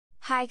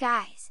Hi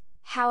guys,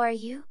 how are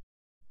you?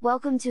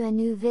 Welcome to a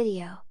new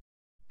video.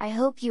 I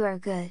hope you are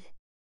good.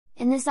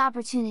 In this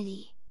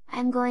opportunity, I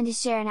am going to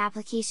share an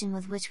application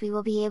with which we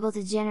will be able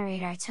to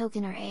generate our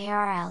token or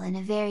ARL in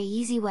a very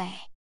easy way.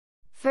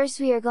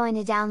 First we are going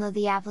to download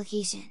the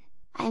application.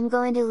 I am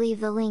going to leave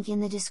the link in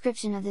the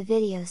description of the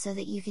video so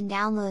that you can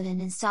download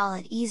and install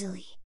it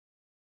easily.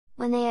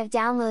 When they have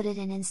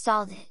downloaded and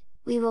installed it,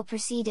 we will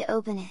proceed to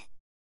open it.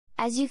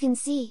 As you can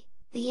see,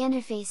 the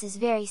interface is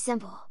very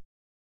simple.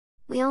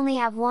 We only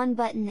have one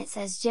button that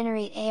says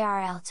Generate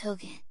ARL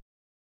Token.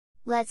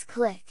 Let's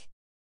click.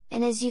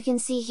 And as you can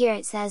see here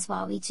it says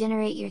while we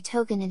generate your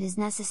token it is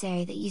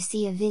necessary that you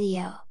see a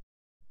video.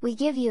 We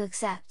give you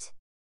accept.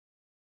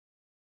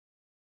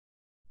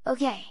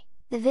 Okay,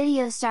 the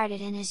video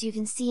started and as you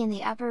can see in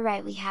the upper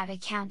right we have a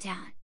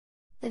countdown.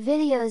 The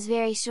video is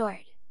very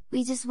short,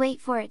 we just wait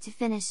for it to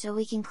finish so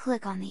we can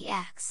click on the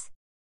X.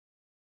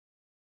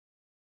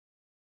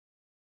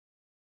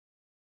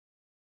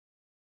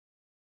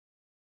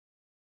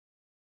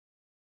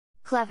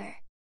 Clever!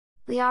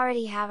 We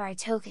already have our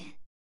token.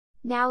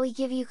 Now we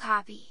give you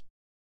copy.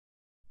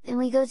 Then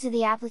we go to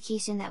the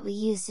application that we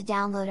use to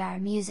download our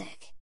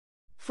music.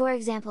 For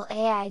example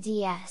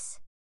AIDS.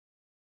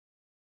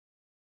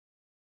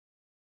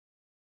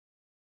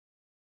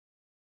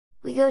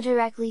 We go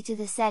directly to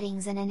the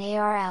settings and in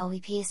ARL we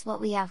paste what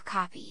we have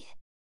copied.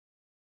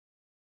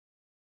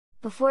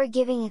 Before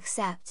giving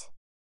accept,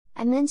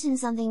 I mentioned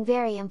something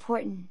very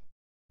important.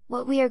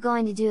 What we are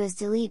going to do is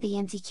delete the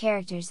empty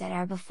characters that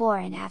are before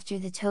and after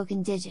the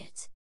token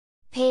digits.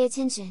 Pay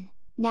attention,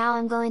 now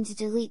I'm going to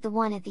delete the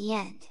one at the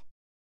end.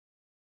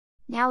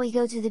 Now we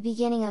go to the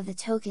beginning of the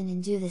token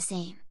and do the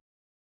same.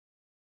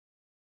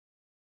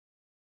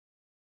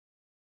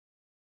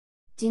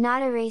 Do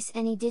not erase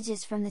any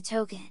digits from the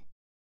token.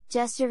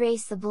 Just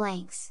erase the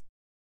blanks.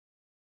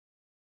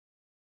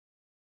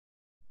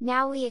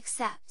 Now we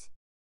accept.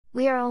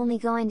 We are only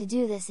going to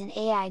do this in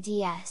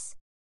AIDS.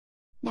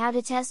 Now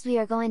to test we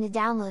are going to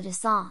download a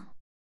song.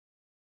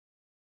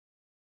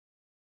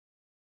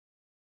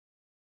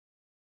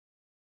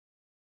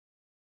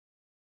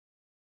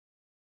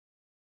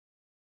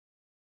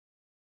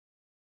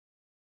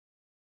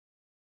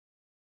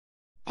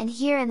 And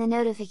here in the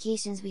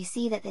notifications we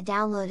see that the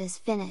download is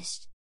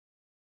finished.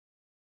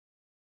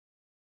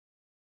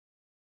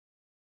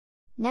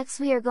 Next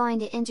we are going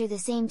to enter the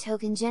same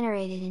token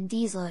generated in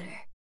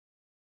DESCARGA.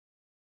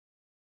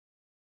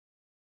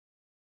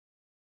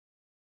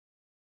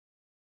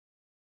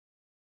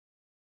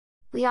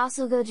 We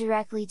also go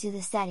directly to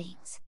the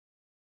settings.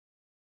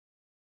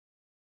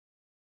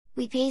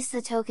 We paste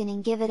the token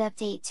and give it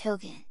update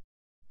token.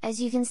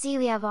 As you can see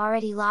we have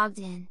already logged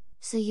in,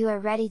 so you are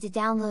ready to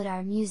download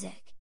our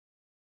music.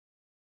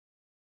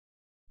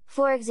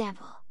 For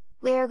example,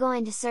 we are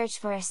going to search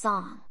for a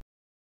song.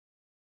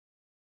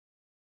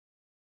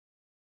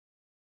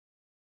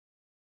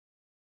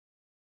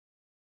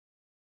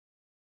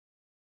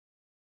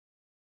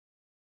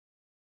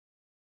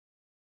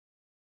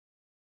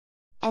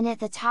 And at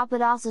the top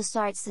it also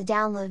starts the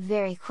download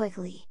very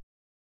quickly.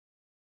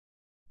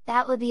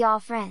 That would be all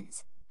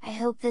friends, I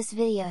hope this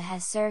video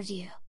has served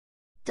you.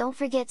 Don't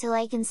forget to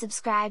like and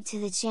subscribe to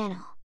the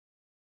channel.